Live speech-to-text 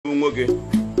nwoke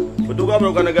odogo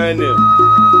abụrụ kana ga ene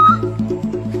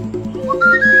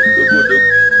obodo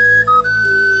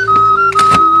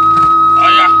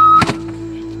aya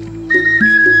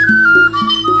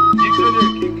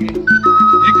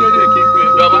ikene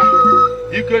baba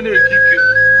ikene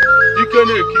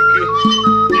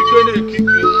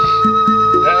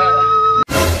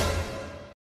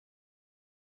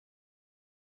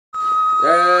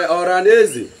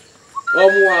Oraneze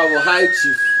Omuawo High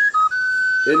Chief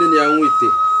Eneni Anwite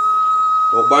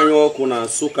Ogbanyo ọkụ na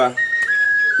Nsukka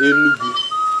Enugu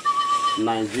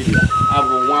Nigeria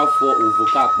abụ nwafọ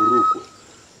Ovoka Akpụrụkwe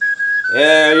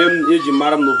eji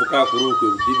mara m na Ovoka Akpụrụkwe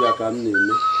dibịa ka m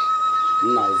na-eme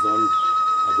nna zọndụ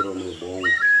adịrọ n'ụgbọ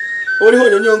ọnwụ orihe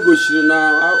onyonyo ngochiri na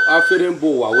afere mba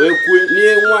ụwa wee kwue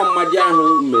n'ihe nwa mmadụ ahụ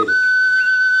mere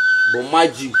bụ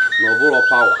magic na ọbụrụ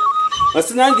power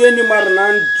asị na ga-enye mara na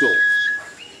ndụ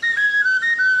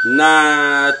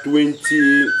na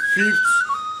 25th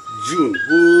June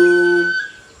bụ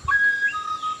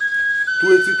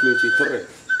 2023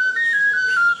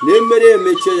 na-emere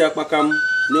emechie ya kpakam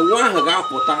na nwa ahụ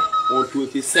ga-apụta on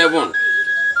 27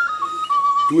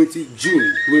 June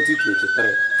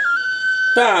 2023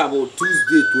 taa bụ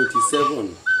Tuesday 27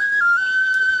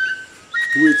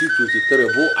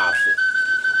 2023 bụ afọ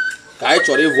ka anyị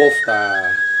chọrọ ịvọfụta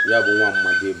ya bụ nwa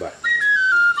mmadụ ebe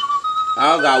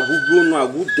a ga-agwụgo ọnụ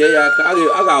agwụte ya aka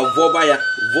a ga-avọba ya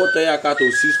vọta ya aka to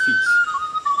 6 feet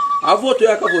avọta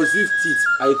ya aka for 6 feet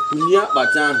anyị kunye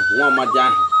akpati ahụ nwa mmadụ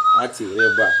ahụ atiri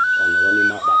ebe a ọ nọrọ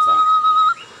n'ime akpati ahụ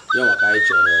ya maka anyị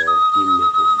chọrọ ime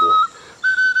ugbu a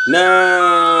na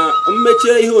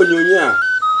mmechie ihe onyonyo a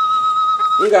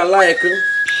m ga-like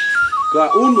ka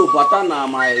unu bata na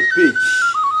my page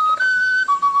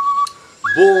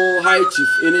bụ High Chief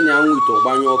Eneni Anwite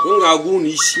Ogbanyo ọkụ m ga-agwa unu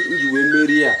isi nji wee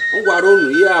meri ya m gwara unu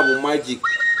ihe a bụ magic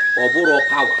ọ bụrụ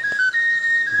power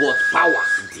but power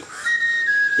dị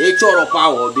ịchọrọ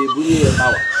power ọ bụ ebunye ya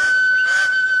power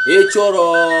ịchọrọ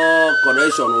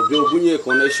connection ọ bịa obunye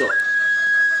connection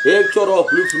ịchọrọ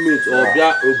upliftment ọ bịa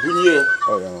obunye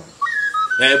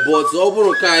but ọ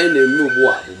bụrụ ka anyị na-eme ugbu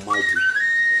a bụ magic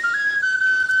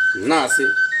na-asị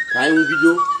ka anyị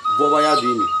bido bọba ya bụ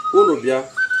imi unu bịa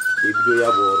ebido ya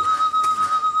bụ ọrụ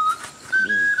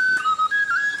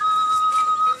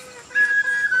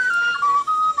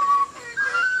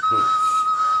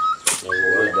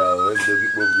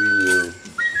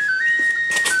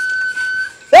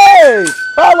hey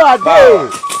power day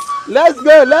let's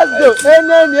go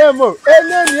Eneni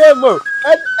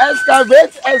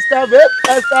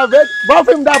excavate buff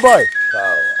him that boy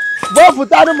buff him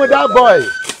that boy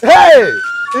hey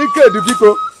ike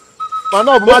dubiko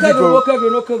mana obu magico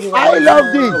I love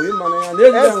this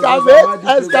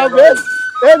excavate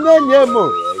Eneni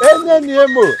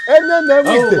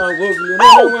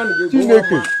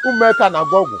Chineke umeka na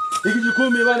gwogwu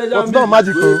it's not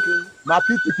magical na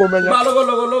pity pomenya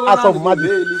as of magic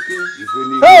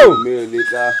hey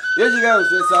ejiga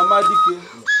usesa madike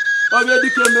obi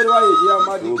dike mere wa yeji ya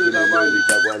madike na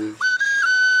madike gwani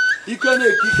ike na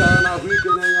ekika na hu ike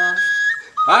na ya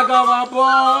aga babo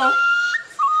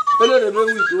elere me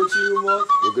wit ochi mo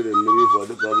ogere mmiri for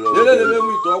the problem elere me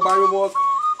wit Ogbanyo mo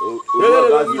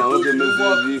elere me na oge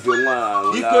mezi ife nwa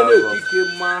ike na ekike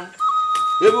ma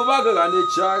ebuba ga na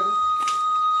chag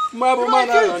ma bu ma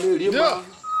na eri ma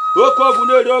okogu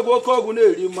na eri ogu okogu na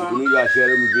eri ma nu ya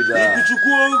shere mi vida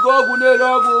ikichukwu ogu na eri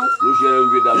ogu nu shere mi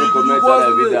vida no comment na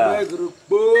vida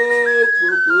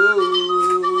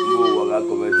mo waga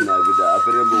comment na vida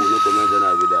afere mo no comment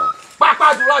na vida papa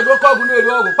dula jo kogu na eri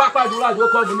ogu papa dula jo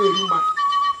kogu na eri ma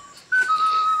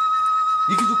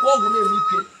ikichukwu ogu na eri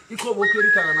ike ikobo keri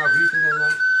ka na hu ike na ya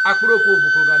akporo ko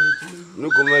obuko ga ni tu no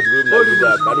comment go na vida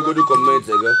ka do go comment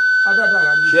ega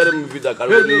share mi vida ka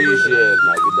do share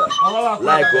na vida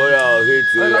like or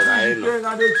hate you na ino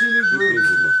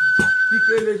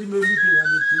ikele di mebi ke na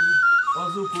ti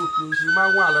ozo ko ko shi ma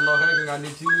nwa ala no he ga ni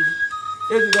ti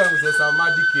eji ga mu se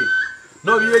madike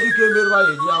no bi edike merwa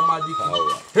yeji amadike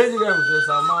eji ga mu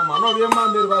se mama no bi ma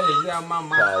merwa yeji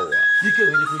amama ike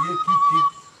we ko ye kike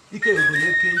ike we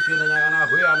ye ke ike na ya na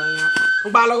ho ya na ya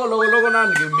ngba logo na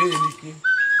nge me nike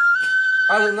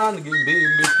ala na nge me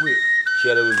mekwe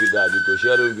share mi vida biko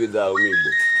share mi vida o mi gbo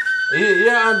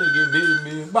ya nge me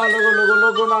ngba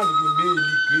logo na nge me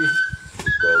nike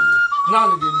na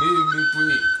nge me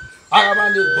mekwe aga ba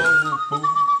ne bo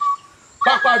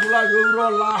papa jula yo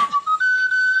rola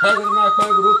aga na pa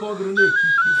gro ko gro ne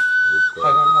kiki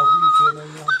aga na hu ike na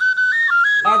ya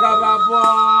aga ba bo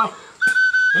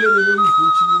ele ne mi to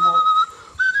chi mo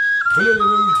ele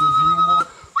ne mi to bi mo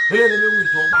ele ne mi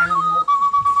to Ogbanyo mo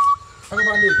aga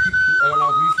ba ne kiki aga na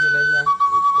hu ike na ya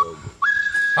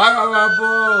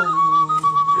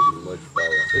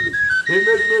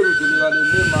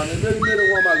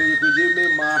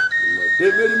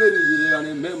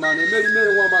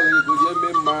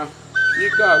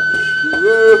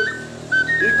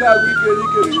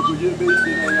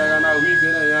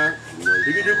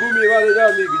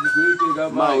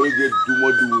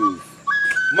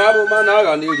Mabu man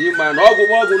agha na-eri ma na ọgwụ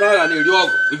ọgwụ na agha na-eri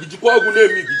ọgwụ igijikwa ọgwụ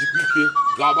na-eme igijikwa ike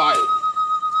gaba ya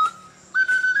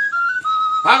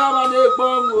agaba na-ekpo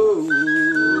ọnwụ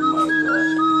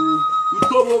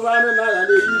utobo banụ na agha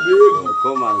na-eri ibe egwu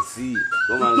Come and see.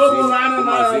 utobo banụ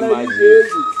na agha na-eri ibe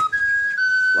egwu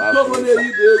utobo na-eri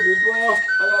ibe egwu bụ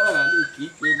agaba na-eke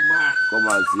ike mma. Come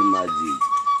and see magic.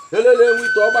 Elele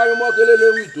nwite ọgbanyụ mọkụ elele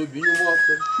nwite obinyu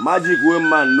mọkụ Magic wey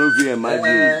man no fit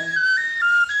imagine.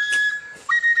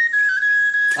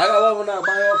 agaba bụ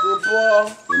na-agbanye ọkụ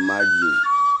bụọ Imagine.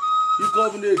 ike ọ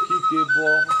bụ na-eke ike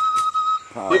bụọ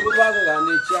Power. ebube agụ ga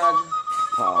na-echi agụ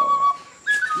Power.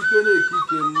 ike na-eke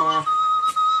ike mma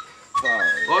Power.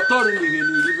 ọtọrọ n'ihe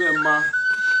na-eribe mma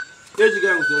ejighị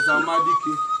enwetasa mma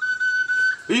dike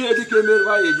ihe dike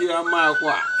merụba ya eji ya mma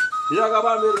akwa ihe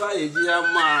agaba merụba ya eji ya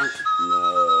mma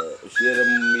Share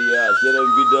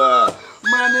video.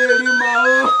 mma na-eri mma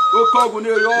oke ọgwụ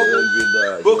na-eri ọgwụ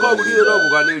oke ọgwụ na-eri ọgwụ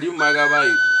ga na-eri mma gaba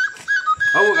ya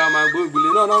ọnwụ ga ma gba ogbule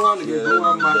n'ọnwa na ga-egbu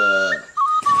nwa mma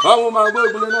ọnwụ ma gba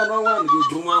ogbule n'ọnwa na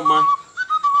ga-egbu nwa mma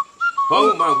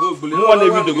ọnwụ ma gba ogbule Mo na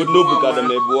video go no book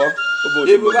adam ebuo.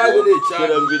 ebube agụ na-eche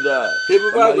Share agụ video.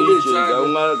 ebube agụ na-eche agụ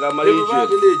Ga ma ebube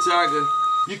agụ iche. na-eche agụ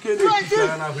ike na-ekike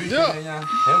na ahụ ike ya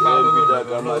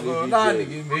naanị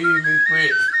gị mee ime kwe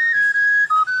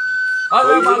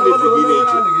ọrụ ebe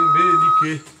naanị gị mee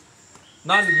n'ike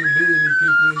naanị gị mee n'ike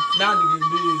kwe naanị gị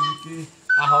mee n'ike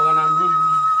ahụ ga na n'olu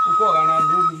ụkwụ ga na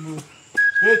n'olu m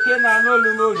eke na n'olu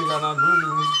m ori ga na n'olu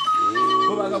m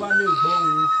ụbagaba na-egbo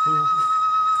ọnwụ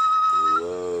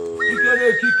ike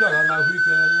na-ekike ga na ahụ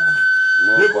ike ya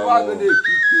ebube agụ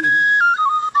na-ekike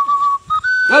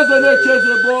eze na-eche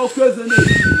eze bụ oke eze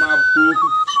na-echi ma bụ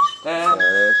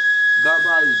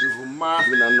gaba idubu mma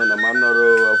Na nno na manoro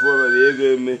afọ be ego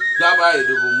eme. gaba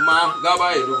idubu mma gaba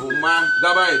idubu mma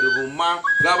gaba idubu mma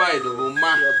gaba idubu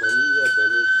mma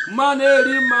mma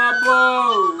na-eri mma bụ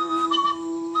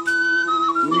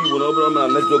Igbo na obere ma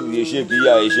network dị shake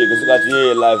ya shake so ka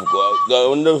tinye live ko. Ga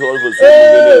ndị so so so.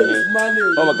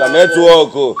 Ọ maka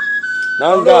network na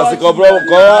nga asị ka ọbụrụ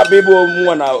ka ọ hapụ ịbụ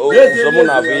nwa na ụzọmụ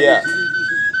na afọ ya.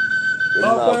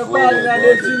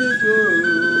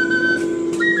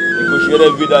 Iko share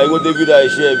video, ego de video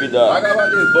share video. agaba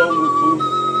na-egbo ọnwụ kwu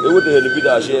Ego de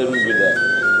video share video.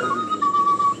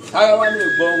 agaba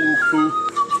na-egbo ọnwụ kwu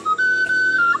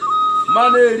mma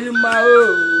na-eri mma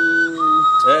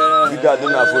Video dị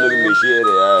na follow me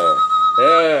share ya.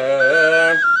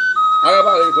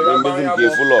 agaba ga-ekwe ya Ndị gbanya nke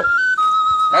bụ full up.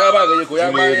 agaba ga-ekwe ya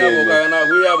gbanya bụ ka na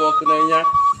ahụ ya bụ ọkụ n'anya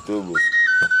Tobo.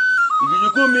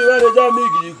 igijikwu mmiri wereja ma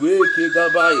igijikwu eke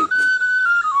gaba ya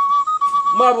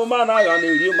mma bụ mma na agha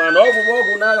na-eri ma na ọgwụ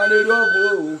ọgwụ na agha na-eri ọgwụ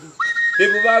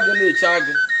ebube agụ na-eche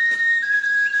agụ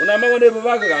ụna amaghị na ebube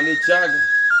agụ ga na-eche agụ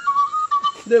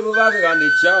ndị ebube agụ ga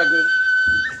na-eche agụ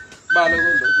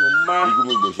gbalogologo mma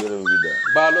Igbo go share video.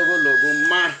 gbalogologo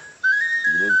mma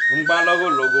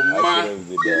mgbalogologo mma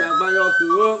dị na-agbanye ọkụ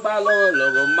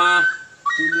gbalogologo mma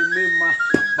tulime mma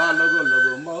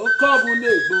gbalogologo mma oke ọgwụ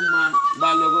na-egbu mma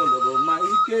gbalogologo mma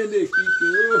ike na-ekike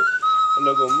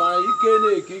logo mma ike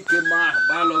na-ekike mma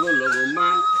gbalogologo mma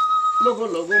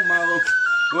logologo mma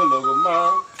gologo mma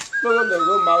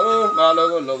logologo mma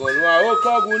gbalogologo mma oke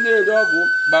ọgwụ na-eri ọgwụ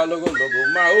gbalogologo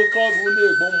mma oke ọgwụ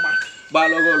na-egbu mma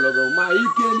gbalogologo mma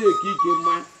ike na-ekike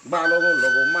mma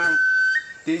gbalogologo mma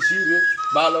teshire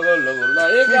gbalogologo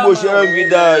Igbo share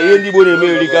video ihe ndị Igbo na-eme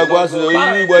erika kwa so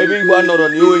ihe Igbo ebe Igbo anọrọ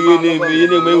na iwe ihe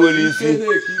na-eme iwere isi.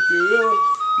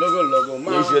 logologo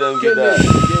ma Share ike video.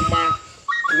 na-ekike mma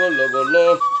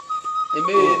logologo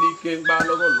eme n'ike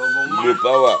gbalogologo mma Igbo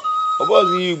power. Ọ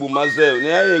bụghị ihe Igbo myself na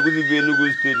ya na-eguzi bụ Enugu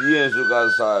steeti ihe Nsukka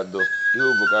asado ihe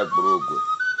oboka kpọrọ okwe.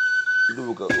 Ndị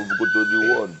obokoto the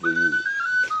world to you.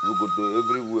 Obokoto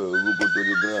everywhere, obokoto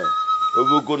the ground.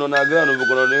 Oboko nọ na ground,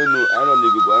 oboko nọ n'elu, anyị nọ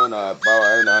n'ikuku, anyị nọ na power,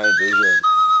 anyị na high tension.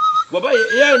 baba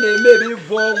ya na-emebi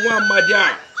ịbụ nwa mmadụ a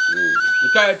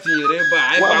nke a tinyere ebe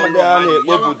a Nwa amadi a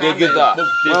na-ekpopụta kịta.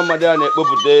 Nwa amadi a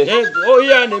na-ekpopụta.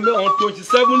 oyi a na-eme on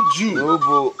 27 June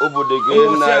Obodo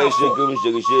gị na-esheke m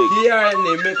shake shake. ihe a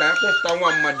na-eme ka akpọpụta nwa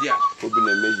mmadụ a Obi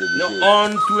na-eme shake shake.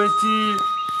 on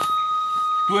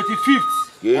 25th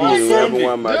Ka enyi ya bụ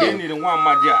nwa amadi. eniri nwa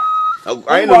mmadụ a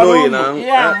Anyị nọ n'oyi na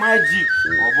ihe a majik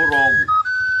ọ bụrụ ọgwụ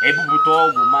ebupụta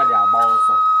ọgwụ mmadụ agba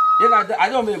ọsọ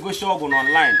adịghị m egosi ọgwụ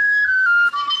n'ọnlaịn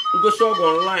ngosi ọgwụ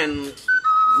ọnlaịn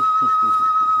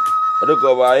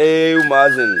Adokoba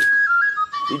umazin.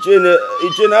 Iche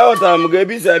na aghọtara m ga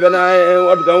ebe isi abịa na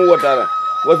ọdụka m ghọtara.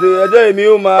 Kwụsị ejeghị m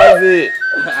ụmụazị.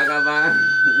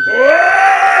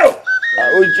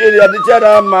 Iche ya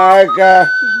dịchara mma aka.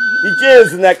 Iche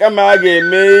si na kama a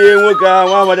ga-eme ihe nwoke ahụ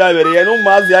nwa amadi abịara ya na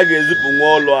ụmụazị ya ga-ezipụ nwa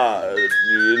ọlụ a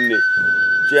riri nne.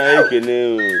 Chia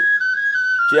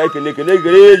ekene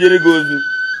gere ejere gị ozu.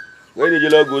 Wee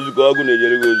na-ejere ọgụ ozu ka ọgụ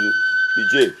na-ejere gị ozu.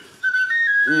 Iche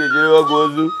ihe ejere ọgụ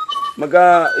ozu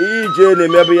maka ihe iche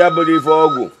na-emebu ya bụrụ ife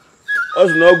ọgwụ. Ọ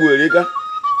sị na ọgwụ erika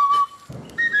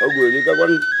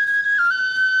kwanụ.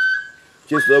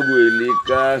 Chesi ọgwụ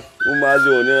erika ụmụazị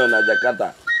one nọ na Jakarta,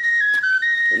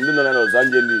 ndị nọ na Los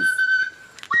Angeles,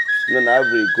 nọ na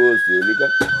Ivory Coast erika.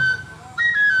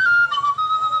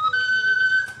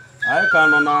 Anyị ka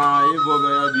nọ na ịbọga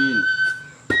ya bụ ini.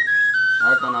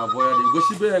 Anyị ka na-abọ ya dị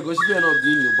gosibe ya na ọ bụ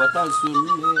ini gbata nso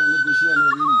n'ihe ya na-egosi ya na ọ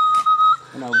bụ ini.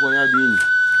 Anyị na-abọ ya bụ ini.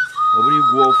 Ọ bụrụ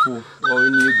igwu ọfụ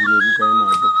onye egwuregwu ka anyị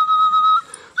na-abọ.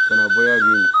 Ka na-abọ ya bụ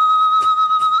ini.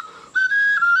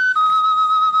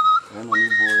 Anyị nọ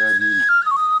n'ịbọ ya bụ ini.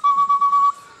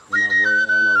 Anyị na-abọ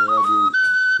ya bụ ini.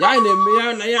 Ya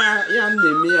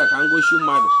na-eme ya ka ngosi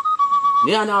mmadụ. Na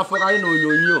ya na-afọkarị na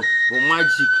onyonyo bụ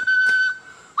magic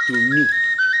to me.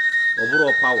 Ọ bụrụ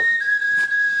power.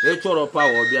 Ị chọrọ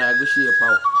power ọ bịa gosi ya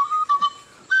power.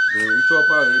 Ị chọrọ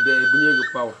power ebe ebunye gị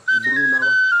power. Buru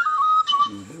nawa.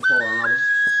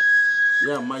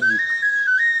 Ya magic.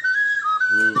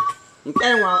 Nke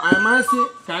nwa amasị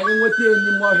ka anyị nweta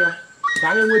n'ime ọhịa, ka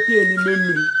anyị nweta n'ime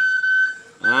mmiri.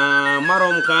 Marọ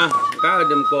m ka ahụ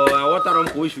dị m ka aghọtara m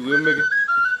ka o si wee mee gị.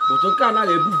 Otu nke a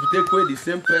naghị ebubutekwe the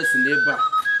same person ebe a.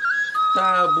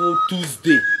 Taa bụ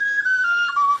Tuesday,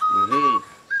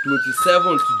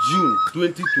 27th June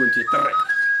 2023.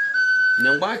 Na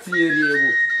mgbe a tinyere ewu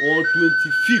on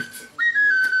 25th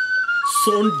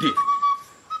Sunday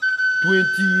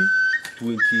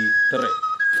 2023.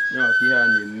 Ya ka ihe a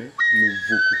na-eme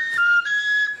n'Uvoko.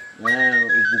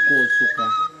 Uvoko Nsukka,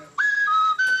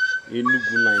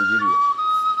 Enugu, Nigeria.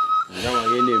 Ya ma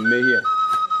ihe na-eme here.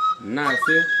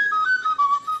 Na-asị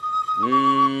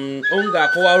ọ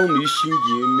ga-akọwara unu isi m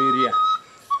ji emeri ya.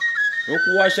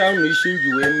 Nkwụwacha unu isi m ji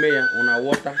wee mee ya, una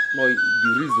ghọta no the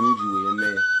reason m ji wee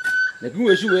mee ya. Na ka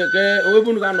wechi wee ke onwe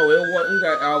bụ ga nọ wee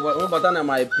gbata na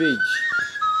my page.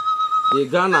 Ị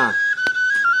gaa na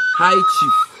High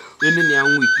Chief Enenia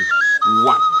Nwike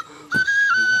 1.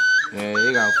 Ị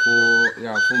ga-afụ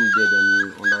m there, then you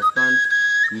understand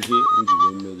ihe m ji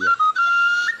wee mee ya.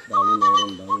 Daalụ n'ọrụ.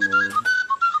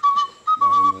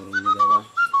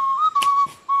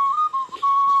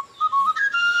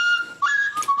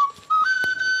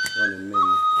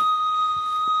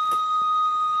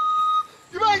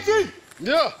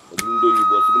 Yeah. Obodo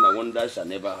Igbo sị na wonder shall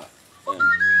never end.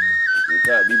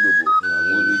 Nke a bụ Igbo bụ na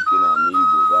nwere ike na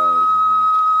Igbo baa.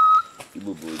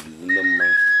 Igbo bụ ojizi ndị mma.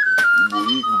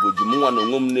 Igbo ji m nwa na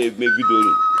onwe m na-eme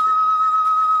vidiyo.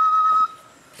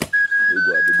 Igbo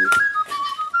adịgo.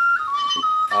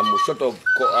 I'm short of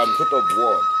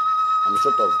word. I'm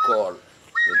short of call.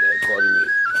 They call me.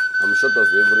 I'm short of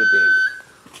everything.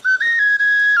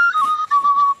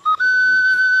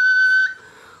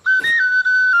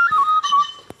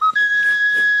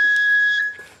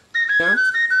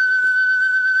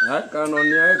 I can on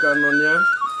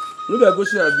look at go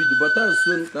share a video, but that's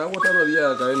soon. I want to be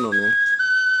a guy on you.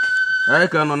 I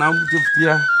can on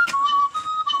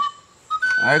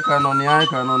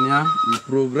ya. We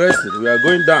progressed. We are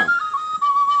going down.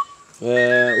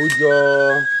 Ujo,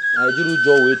 I do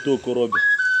Ujo way to Korobi.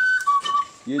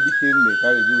 You became me,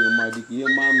 carry you a magic, your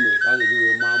mamma, carry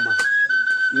you a mamma.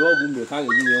 You all go carry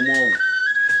you a mom.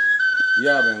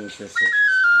 Yeah, I'm sister.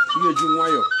 You do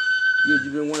wire. You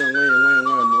give me one, or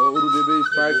baby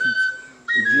 5 feet.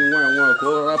 You do one,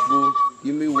 call up,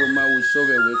 give me one, my will show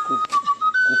away cook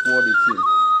for the team.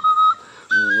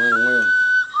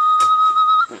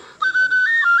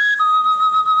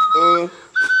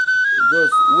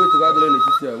 Just wait to God learn it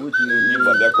here, wait to you,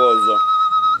 but because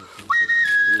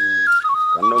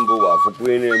can number one for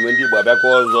playing a mendy, but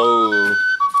because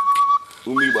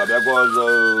Umi, but because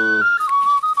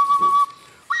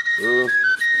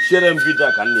share and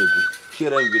vida can live.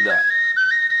 Share and vida.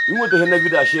 You want to have a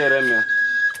vida, share and vida.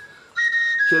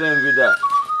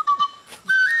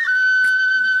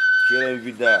 Share and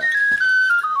vida.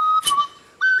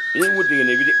 You want to have a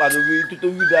video, but we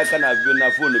to vida can have been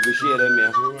a phone to share and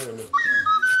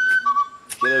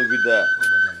share and vida.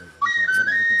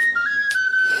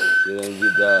 Share and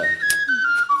vida.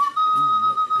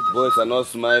 Boys are not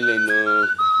smiling, no.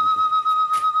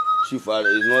 Chief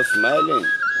is not smiling.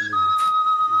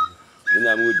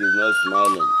 Mood is not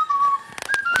smiling.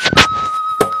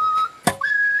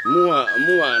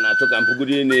 Mụnwa na-achọ ka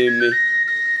mpụgoro ihe na-eme.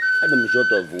 I'm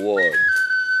short of word.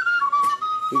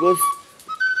 Because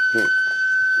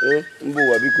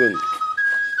Mbuwa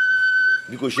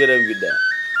biko share them with that.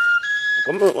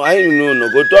 Come I no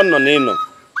go turn no no.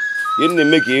 You na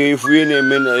make if we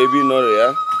na-eme na ebi no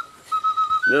ya.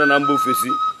 No na mbu fisi.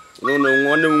 No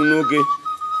nwanne m n'oge.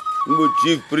 Mbu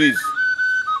chief priest.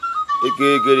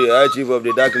 Aka high chief of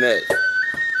the darkness.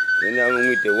 Then I'm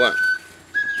with the one.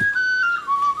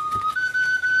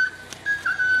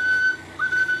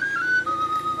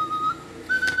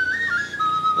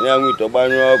 I'm with the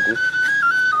banyo ọkụ.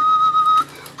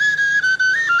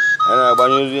 Ana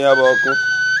agbanyozi ya bụ ọkụ.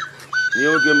 Ihe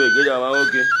oke mege ya ma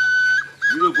oke.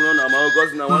 Biro kwuru na ma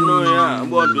oke na nwanne onye a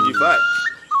mgbe 25.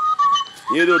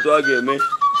 Ihe dị otu a ga-eme.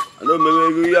 Ana omeme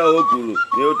ego ya o kwuru.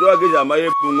 Na otu a ga-eji ama ihe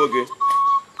bụ nwoke.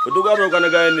 Otu ga bụrụ kana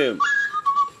guy name.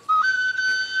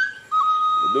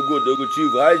 Odogo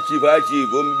chief, high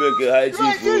chief, omebe nke high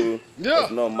chief.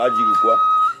 No magic kwa.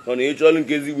 Ọ na ịchọlụ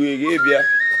nke ezigbo ego ịbịa.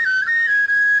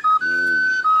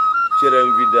 Share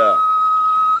vida.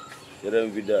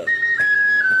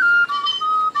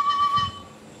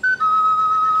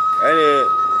 Anyị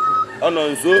ọ nọ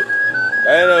nso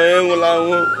anyị na onye nwụrụ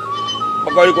anwụ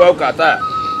kpakọrịkwa ụka taa.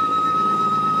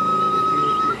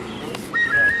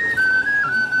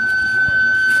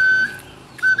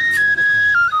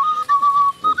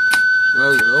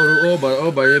 Ọ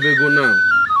banye ebe ego na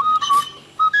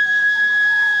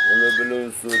Onye obele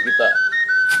nso kịta.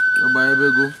 Ọ banye ebe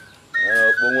ego.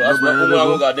 Asụmọkpụmụ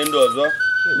ahụ ga-adị ndị ọzọ.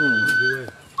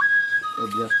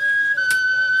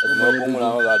 Asụmọkpụmụ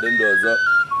ahụ ga-adị ndị ọzọ.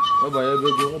 Ọ banye ebe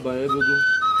ego.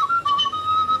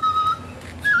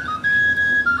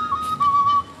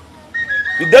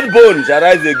 The dead bone shall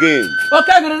rise again.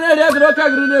 Okay,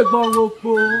 grenade, bongo.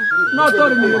 Not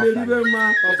only me, ma.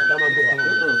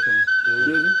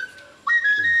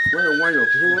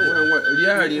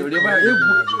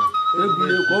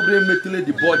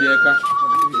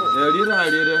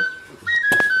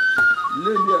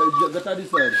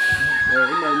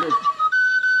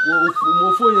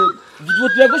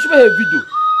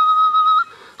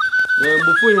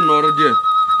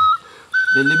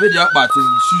 The libe dia akpati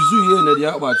suzu ihe na dia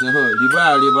akpati ha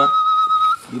riba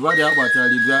dia akpati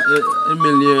riba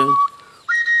emelie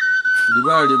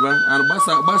riba and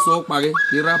basa okpare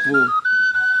irapu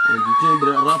the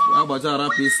timbre rap akpati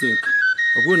rap sink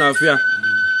oku na afia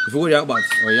ifugo dia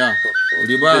akpati oya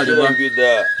riba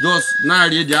just na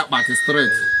ri dia akpati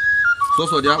straight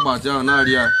so dia akpati na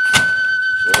ri a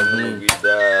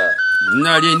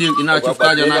na ri ni ina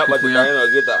chufka ja na kuku ya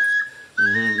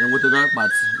engote ga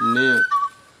akpati ne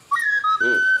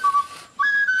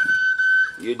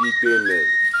Ye dike me.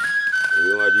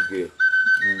 Ye wa dike.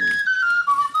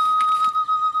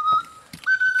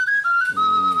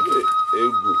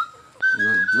 Egu.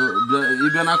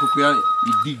 Ibia na akuku ya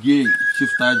idige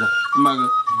shift aja. Maga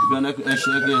ibia na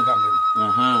eshege.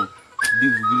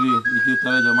 Divgiri iti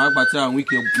taraja ma agbati a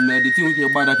wike na the thing wike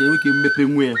gbada ke wike mepe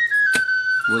nwe.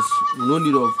 Was no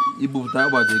need of ibu ta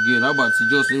agbati again. Agbati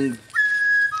just in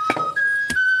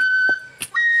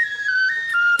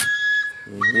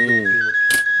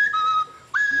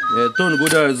Tone go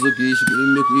there is okay.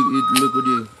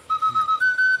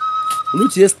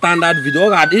 Make it. Standard video.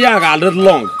 Got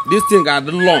long. This thing got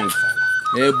long.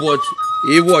 But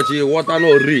watch water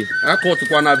no re. I caught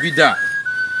kwana vida.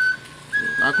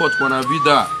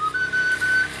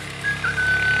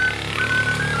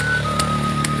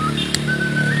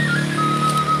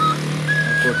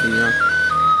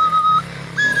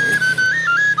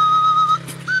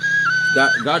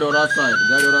 God other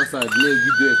side. Play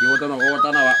video. You want to know what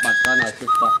na patana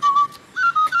sister.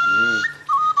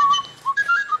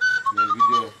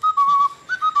 Video.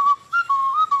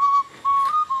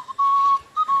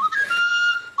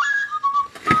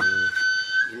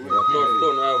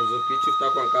 Don't I was okay. Chief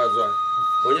takwa nkazo.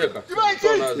 Onyeka.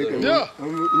 Yeah.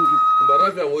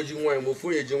 Mbaravya woji nwa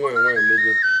mofunye ji nwa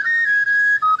meje.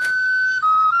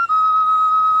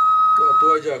 Ya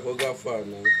toja ko gafa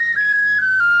na.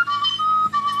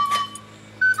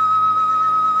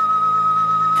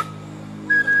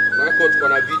 I cut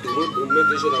for a video,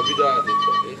 make sure the video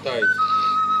is tight.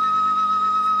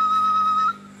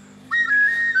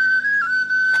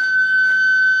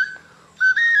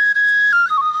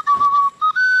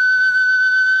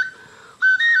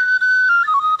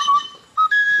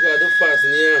 Yeah, do fast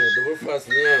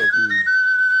near.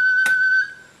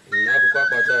 Na kwa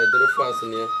pata, do fast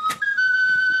near.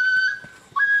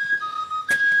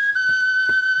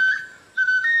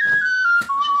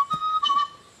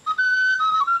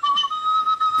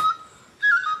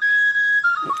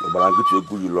 Barangu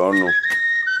chekwu yilo ọnụ.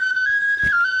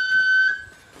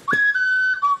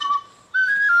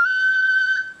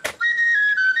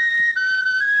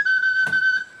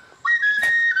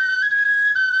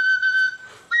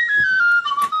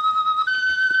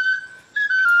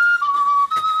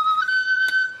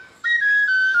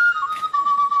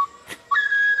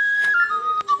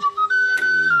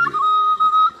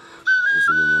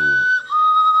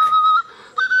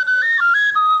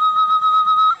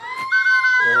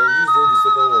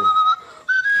 second one.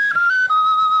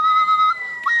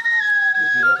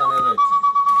 Okay, that can I read?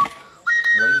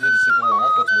 Why you did the second one? I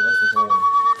thought you did the second one.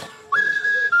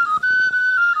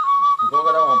 You don't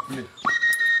get that one play.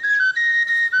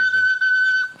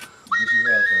 This is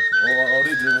what I thought. Oh,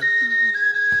 already, man.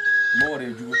 More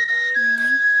than you.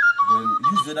 Then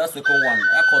use that second one.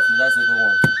 I thought that second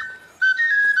one.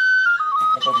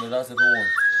 I thought that second one.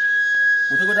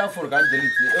 We took that phone, can't delete it.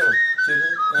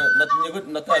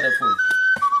 Not the phone.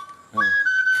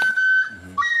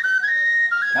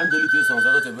 Can't delete this on. I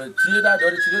thought you that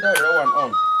one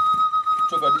on.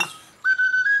 Check out this.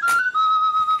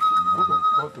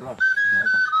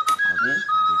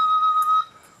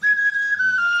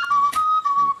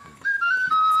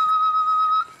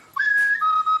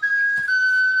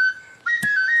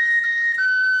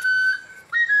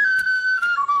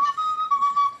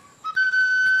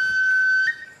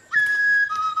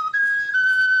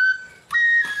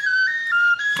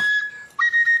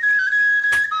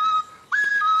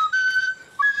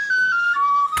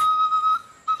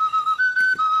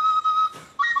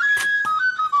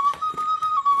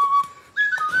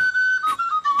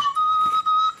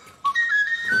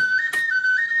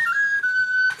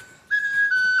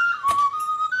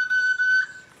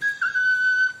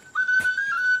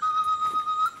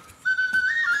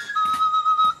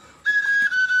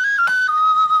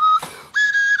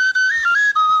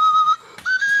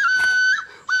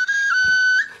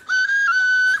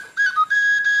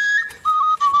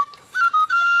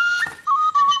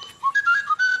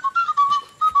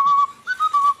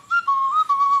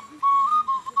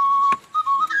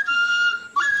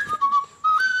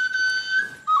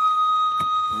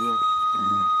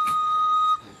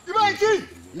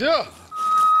 Yeah.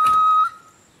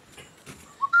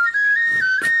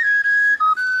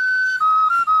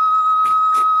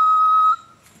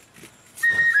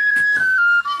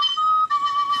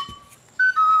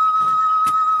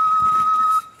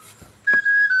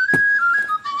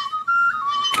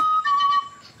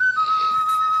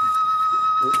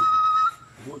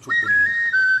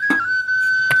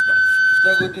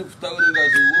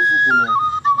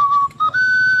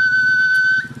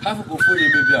 Half a go for you,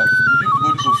 maybe. You go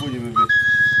to go for you, maybe. Read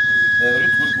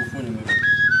go for you, maybe.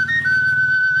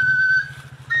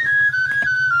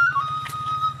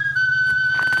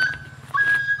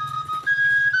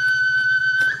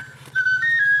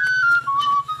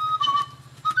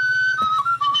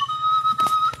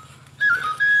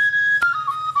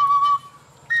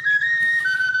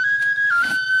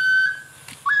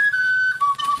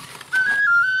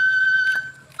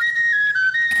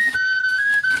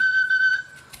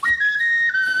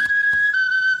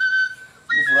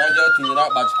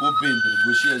 But go bend,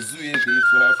 go share zoo here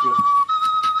for Africa.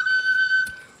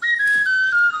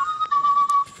 Just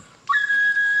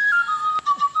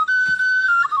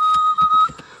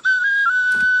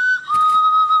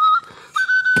like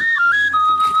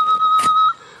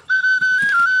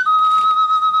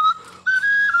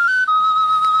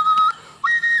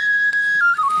this.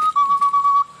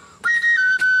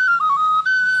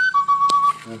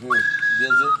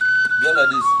 Because just like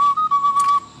this.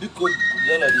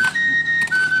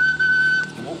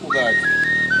 Guys,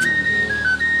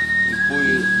 boy,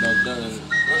 like that.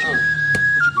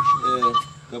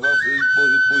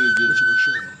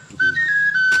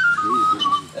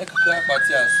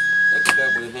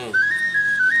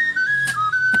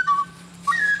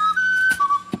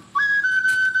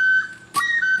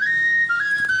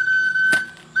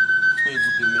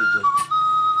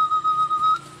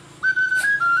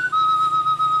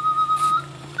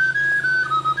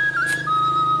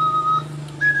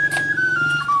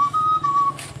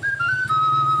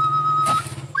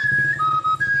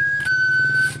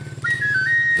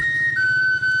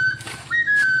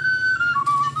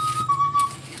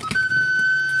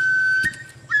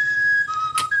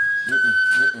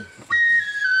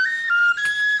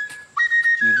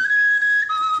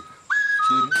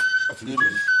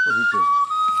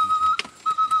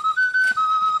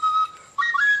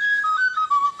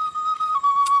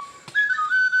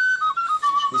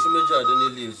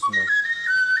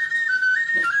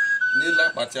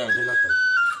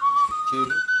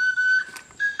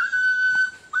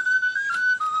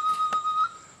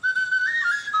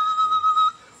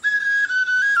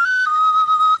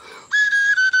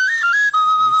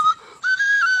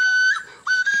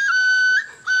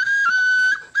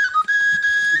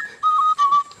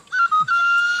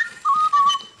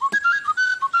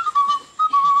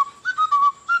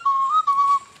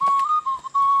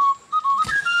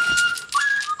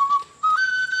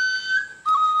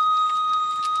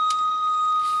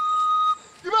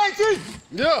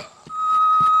 Yeah.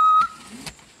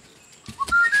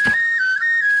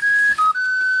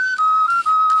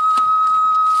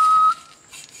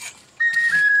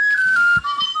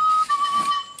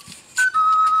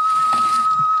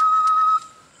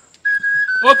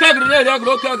 ya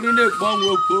groke gri na egbo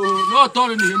nwoke no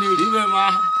tori ni na eribe ma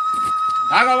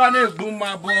agaba na egbu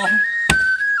ma bo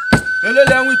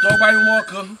elele nwi to gba yin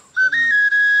woko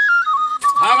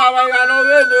agaba ya no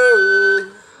we no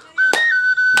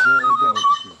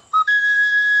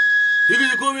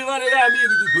igi ko mi mane ya mi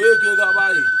igi ko eke ga ba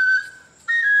yi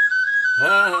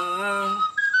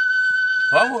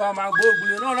Owo ma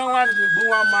gbogbule no no wan ge gbo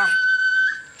wa ma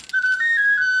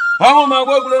Owo ma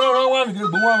gbogbule no no wan ge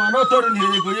gbo wa ma no tori ni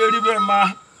ego ye ribe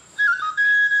ma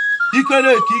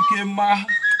Ikere kike ma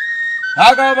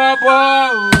agaba bo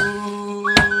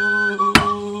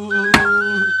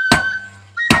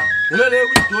Ele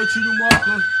wi to chiru mo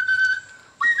ko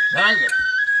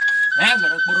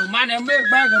Agara kuru mane me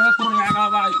bagara kuru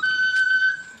agaba yi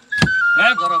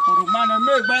Agara kuru mane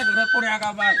me bagara kuru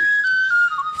agaba yi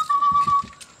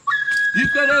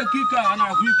Ikere kika na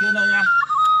kwike na ya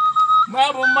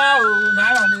Mabu ma o na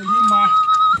ya le ri ma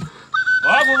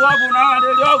Ogu na ya le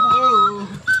ri ogu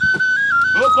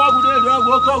Okogu de ri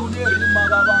ogu okogu de ri ma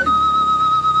baba yi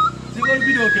Tigo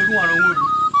video ke gun ara won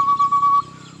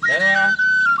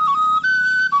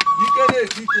Ikere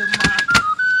kike ma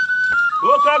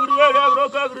Okogu de ri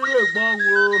gbo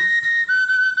wo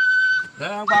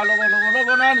Gba logo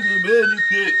na ni me ni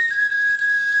ke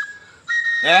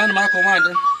na ma command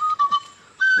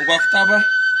Ngwa futaba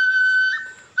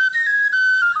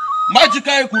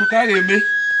Magical kuruka eme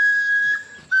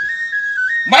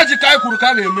Magical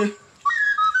kuruka eme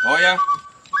Oya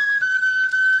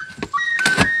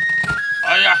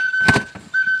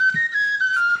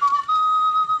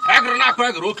Agro na kwa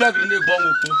agro ka agro na egbo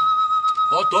nwoke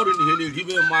O tori ni he na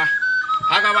ribe ma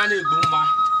agaba na egbo ma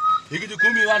Igidi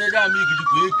kumi wa de ja mi igidi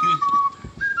ko eke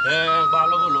gba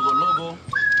logo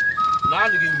na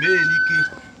ni ge me nike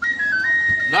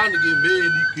Nani ge me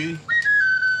nike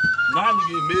Nani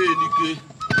ge me nike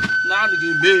Nani ge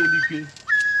me nike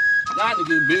Nani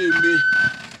ge me me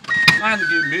Nani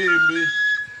ge me me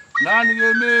Nani ge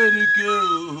me nike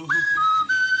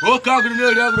O ka gri ne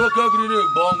re ka gri ne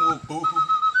bongo ko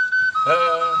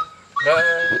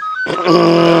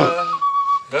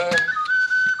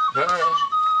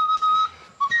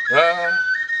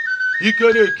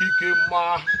Ikere kike ma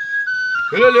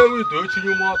Elele wi to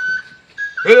chinyu mo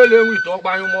Elele nwi to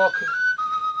gba yin mo ke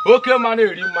oke ma na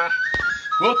eri ma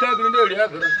oke gri na eri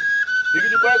agri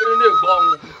igidi kwa gri na egbo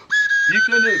onwu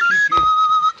ike na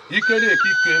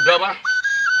ekike baba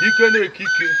ike na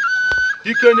ekike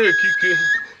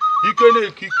oke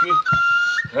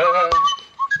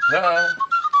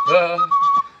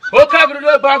gri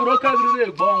na egbo agri oke gri na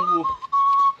egbo onwu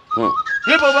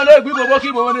ibo na egbi ibo ki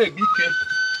ibo na egbi ke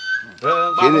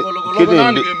gba logo na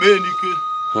ni ge me ni ke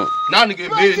Nani ge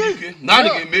me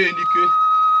nike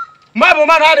Mabo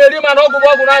man ha eri man ogu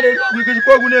na eri ogu giji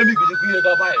kogu na emi giji kuye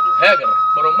ga bai do hegere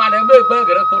boro man egbe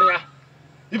gere kuru ya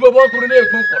ibo bo kuru na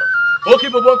egbo kuru oki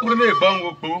ibo bo kuru na egbo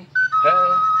nwokpo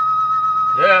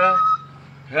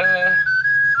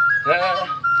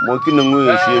mo ki na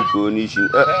nwe ese ko ni shi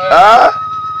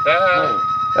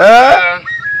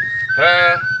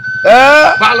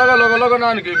ba logo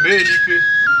nani ge me nike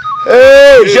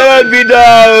Shara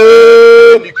vida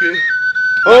nike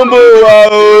Ombo wa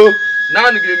o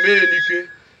Nani ge me nike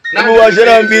Ombo wa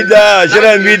shara vida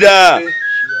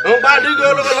Ngba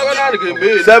digo logo nani ge me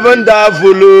 7 da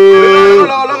fulu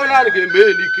logo nani ge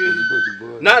me nike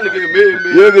Nani ge me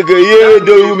Yo ge ye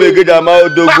do me ge da ma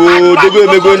dogo me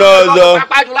go na ozo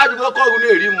Papa ju laju ko na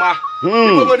eri ma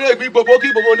Ibo na egbi bobo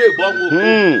ki bobo na egbo nwo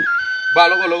Ba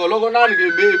logo nani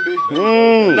ge me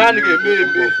Nani ge me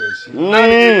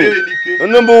Nani ge me nike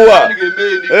Number 1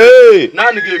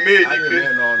 Nani ge me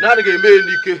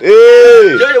nike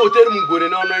Je yo teri mu ngore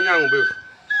na onu anya ngbe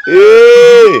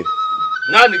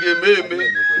Nani ge me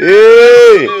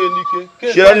nike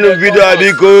Share no video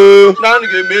abiko Nani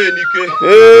ge me nike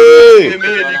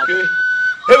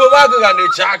Ebo ba ga na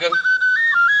chaga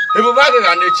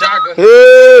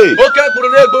Oke kuru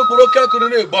na egbo kuru oke kuru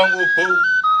na egbo nwopo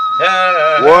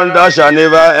Wonder shall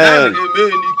never end.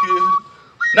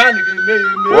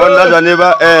 Wonder shall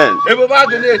never end.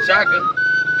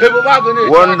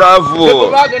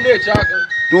 Wonderful.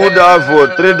 2 downful,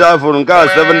 3 downful,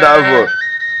 7 downful.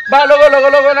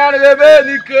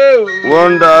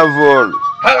 Wonderful.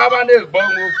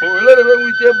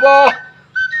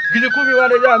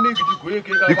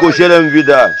 Biko share them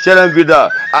vida.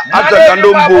 Ata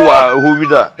kando mbuwa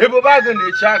huvida.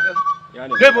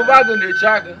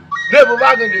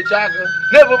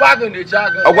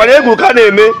 Agwale egwu ka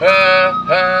na-eme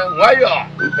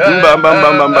mba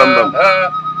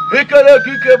ikere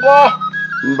kike bo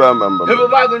mba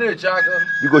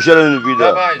biko share no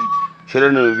video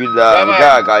nke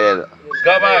a ka ya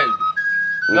gabai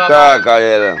nke a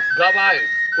karịrị gaba anyị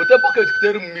weta bọket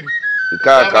kutere mmiri nke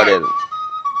a karịrị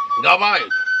gaba anyị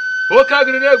oke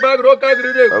agịrị na-egbe agịrị oke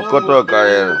agịrị na-egbe ọkọtọ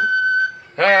karịrị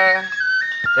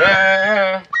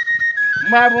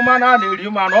mma bụ mma na na-eri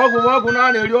mma na ọgwụ ọgwụ na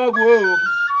na-eri ọgwụ o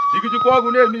igijikwa ọgwụ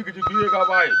na-eme igijikwa ihe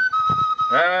gaba anyị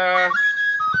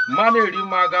mma na-eri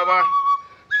mma gaba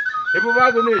ebube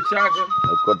agụ na-eche agụ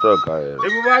ọkọtọ karịrị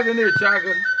ebube agụ na-eche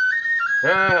agụ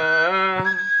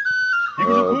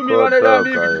igijikwa umi ma na-eme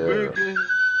igijikwa eke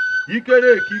ike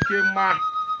na-eke ike mma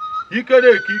ike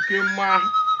na-eke ike mma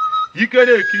ike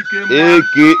na-eke ike mma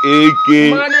eke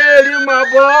mma na-eri mma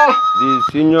bụ the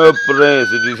senior prince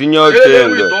the senior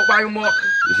king the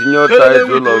senior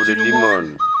title of the demon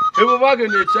ebube agụ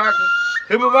na-eche agụ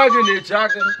ebube agụ na-eche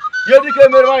agụ ihe dike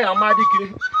mere ya ama dike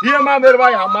ihe ma mere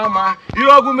ya ama ma ihe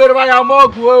ọgwụ mere ya ama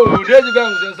ọgwụ o na-ejiga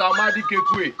nzenza ama dike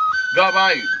kwe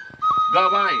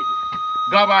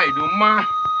gabaidu mma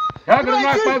ya gara na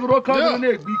akpa gụrụ oke ọgwụ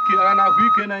na-egbu ike a na-ahụ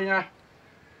ike na ya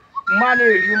mma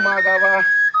na-eri mma gaba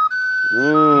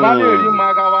mma na-eri mma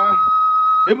gaba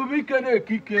ebube ike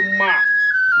na-eke ike mma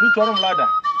n'ụchọrọ mlada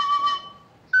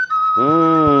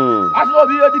asị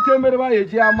obi ihe dike mere ya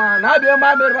eji ama na-abịa ma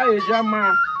mere ya eji ama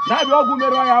na-abịa ọgwụ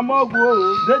mere ya ama ọgwụ o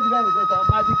na-ejiga nzenza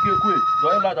ama dike kwe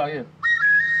dọọ lada ya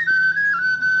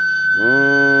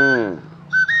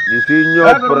the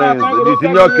senior prince, the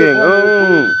senior king.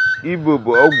 Igbo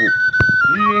bụ ọgwụ.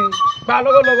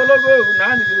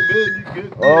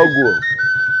 Ọgwụ.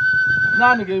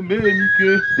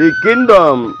 The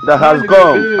kingdom that has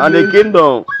come and the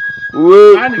kingdom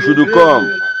which should come.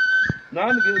 The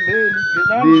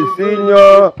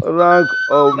senior rank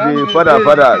of the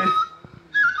fathers.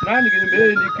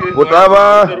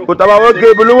 Pụtaba nwoke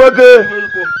bụrụ nwoke.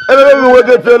 Ebe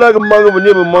nwoke tụọla gị mmanwụ bụ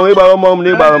nye bụ mmanwụ ịgbara mmanwụ na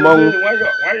ịgbara mmanwụ.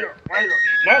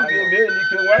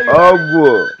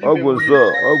 Ọgwụ nsọ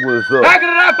ọgwụ nsọ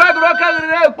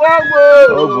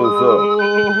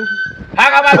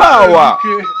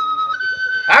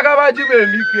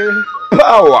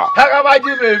power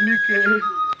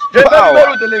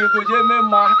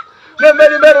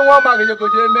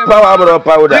power bụrụ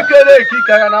powder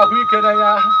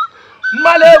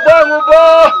mmanụ egbe ọṅụ bụ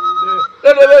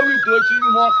elebe wite ochi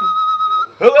ime ọkụ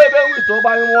ebe wite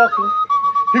ụgbanye nwe ọkụ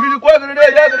igijikwa ogiri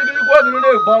na-eji agịrị igijikwa ogiri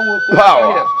na-egbe ọnwụ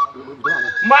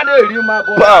mmanụ eri mma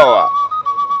bụ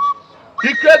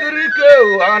ike dịrị ike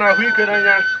a na-ahụ ike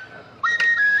n'anya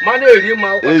mmanụ eri mma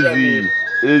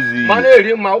mmanụ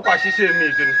eri mma ụkwachisi eme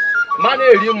ikiri mmanụ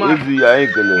eri mma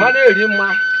mmanụ eri mma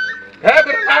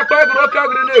egiri na-akpa egiri oke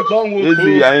egiri na-egbe ọnwụ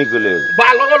gba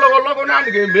lọgọlọgọlọgọ na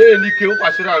adịghị eme ya n'ike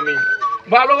ụkwachiri amị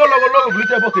gba lọgọlọgọlọgọ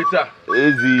bulite bọket a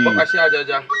bọkachi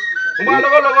ajaja mgbe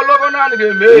lọgọlọgọlọgọ na adịghị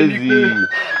eme ya n'ike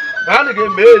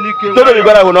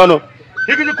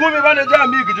igijikwa umi ba na-eji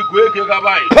ama igijikwa eke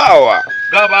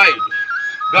gabaị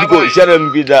Biko, share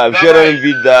them vida.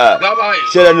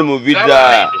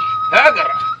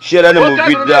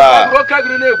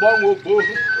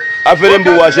 Afere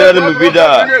mbuwa share them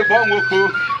vida.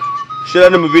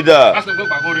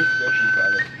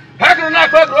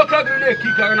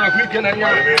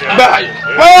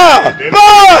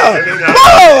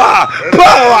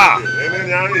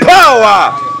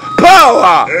 Power.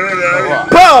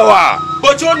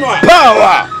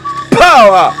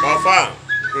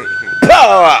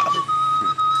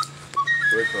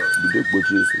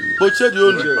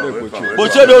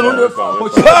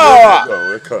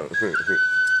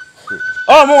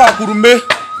 Oh, mo akuru me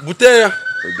bute ya.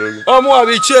 Oh, mo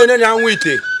abi che ne nya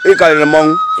nwite. Ikalele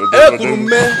mong. Ekuru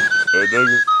me.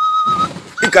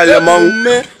 Ikalele mong.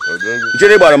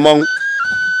 Jere gbara mong.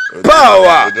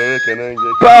 Power.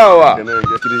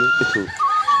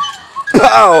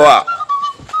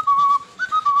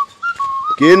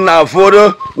 King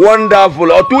for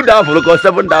wonderful or too doubtful or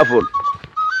 7 doubtful.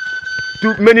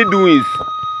 Too many doings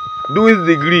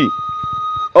degree.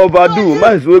 Overdo,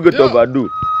 might as well get overdo.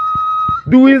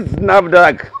 Doings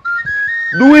Navdak.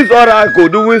 Doings Oracle,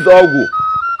 doings Ogu.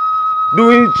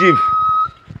 Doings Chief.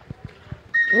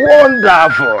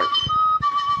 Wonderful.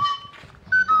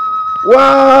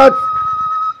 What?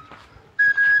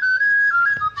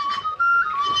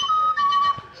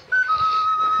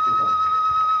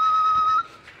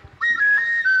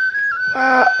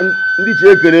 Ndị che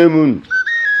ekene mun.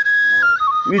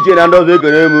 Ndị che na ndị ọzọ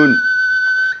ekene mun.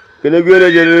 Kene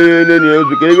gwere jere nene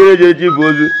ozu, kene gwere jere chief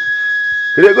ozu.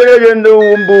 Kene gwere jere ndị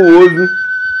mbụ ozu.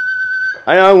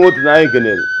 Anya ahụ otu na anyị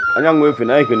kenere. Anya ahụ efe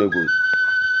na anyị kenekwu.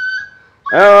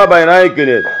 Anya ahụ abanye na anyị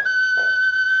kenere.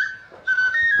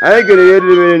 Anyị kenere ihe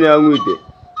dịrị mere na anwụ ite.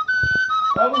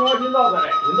 Ọbụ na ọjị ndị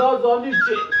ọgaranya, ndị ọzọ ndị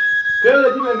iche. Kele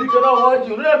dị na dike na ọjị,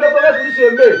 unu ebe kwere kwuru si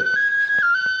eme.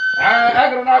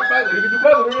 agara na akpa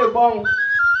rigidikwa gụrụ na-egbanwụ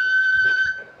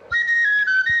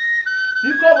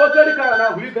iko bokeri ka na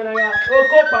hu ike na ya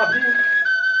oko papi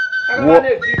agara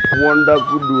na-eki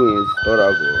wonderful doings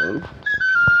oracle.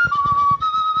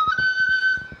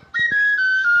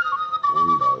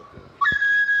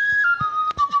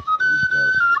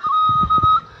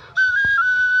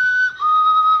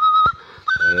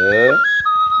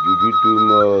 You do too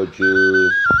much.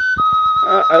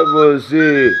 I will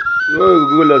say, no,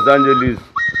 go Los Angeles.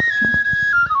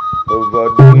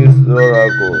 Overdoing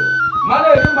oracle.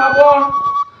 Mane ni mabo.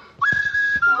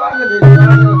 Mane ni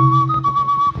mabo.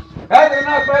 Ede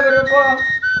na pegere bo.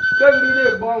 Kebiri ni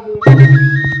bobu.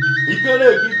 Ikele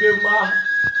kike ma.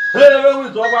 Hele we wi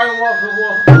zo ba yin wo bo.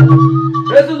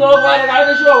 Esu no ba ni ga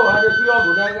ni show ade fi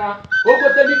obu na ya. O ko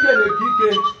te dikele kike.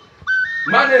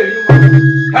 Mane ni ma.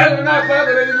 Hele na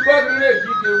pegere ni pegere ni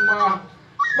kike ma.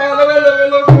 Mane le.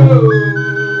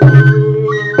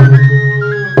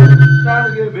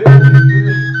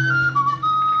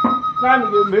 Nani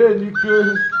ge me ni ke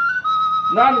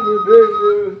nani ge be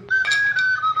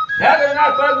ya ge na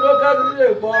pa gro ka gri le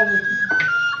po mu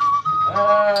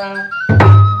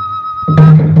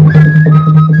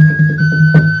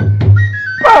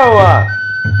Power.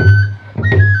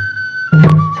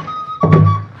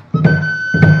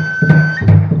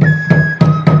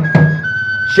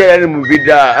 Share mu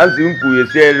vida ansi mpu ye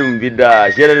share mu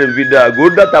vida go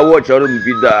data watch or mu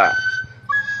vida.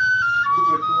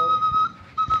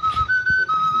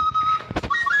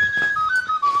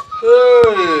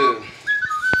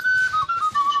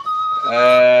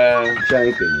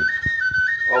 Chai keni.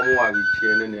 Omu wa bi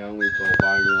chene ni anwe to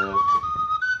ba yo.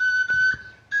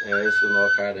 So no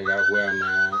ka de ga gwa na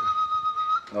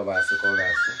no ba se ko ga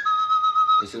se.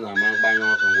 Isi na man gba yo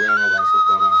kan gwa no ba se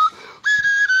ko na se.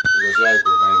 Go se ai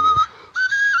ko ba mi.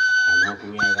 Ama ku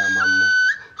nya ga mamme.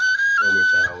 O me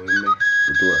chara we me.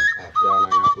 Tuwa. Afia na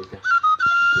nya ko te.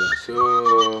 So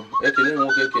ekene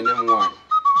mu ke kene mu an.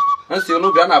 Ansi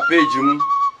no bia na page mu.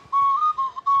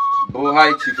 Bo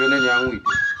high chief ene nya anwe.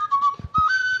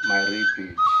 My real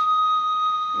page.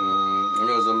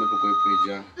 Onye ọzọ mepekwa page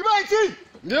ya.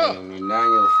 Yeah.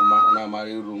 N'anya ofuma na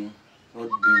amara room. Not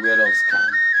beware of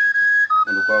scam.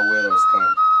 Ndukwa aware of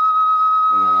scam.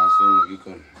 Na so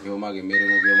biko. Yo ma ge mere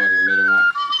mo.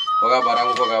 Oga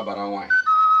bara nwa.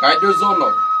 Ka idozo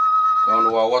ọnọdụ. Ka ọnụ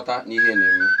wa wọta n'ihe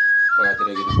na-eme. Ọ ga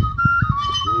tere gị.